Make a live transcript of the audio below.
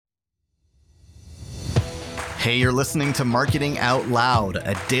Hey, you're listening to Marketing Out Loud,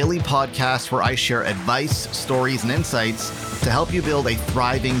 a daily podcast where I share advice, stories, and insights to help you build a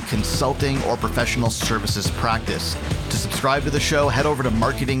thriving consulting or professional services practice. To subscribe to the show, head over to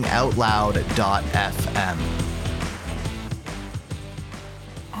marketingoutloud.fm.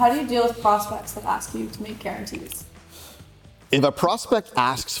 How do you deal with prospects that ask you to make guarantees? If a prospect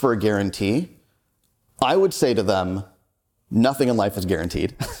asks for a guarantee, I would say to them, nothing in life is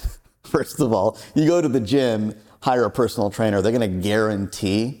guaranteed. First of all, you go to the gym, hire a personal trainer, they're going to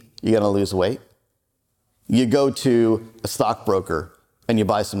guarantee you're going to lose weight. You go to a stockbroker and you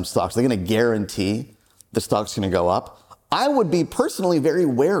buy some stocks, they're going to guarantee the stock's going to go up. I would be personally very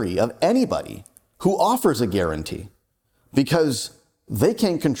wary of anybody who offers a guarantee because they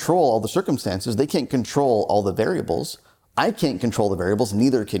can't control all the circumstances. They can't control all the variables. I can't control the variables,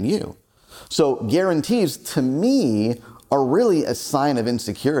 neither can you. So guarantees to me are really a sign of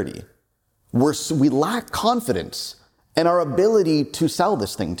insecurity. We lack confidence in our ability to sell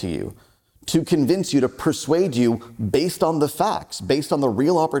this thing to you, to convince you, to persuade you based on the facts, based on the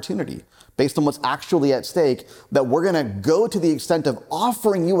real opportunity, based on what's actually at stake, that we're going to go to the extent of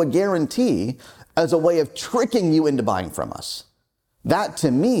offering you a guarantee as a way of tricking you into buying from us. That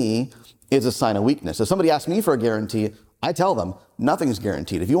to me is a sign of weakness. If somebody asks me for a guarantee, I tell them nothing's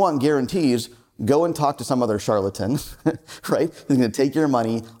guaranteed. If you want guarantees, go and talk to some other charlatan, right? He's going to take your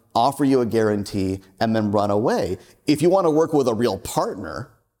money, offer you a guarantee, and then run away. If you want to work with a real partner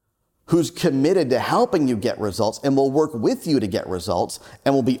who's committed to helping you get results and will work with you to get results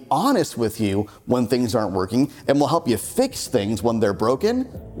and will be honest with you when things aren't working and will help you fix things when they're broken,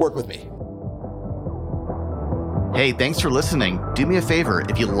 work with me. Hey, thanks for listening. Do me a favor,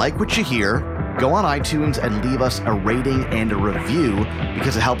 if you like what you hear, go on iTunes and leave us a rating and a review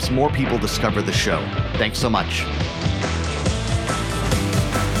because it helps more people discover the show. Thanks so much.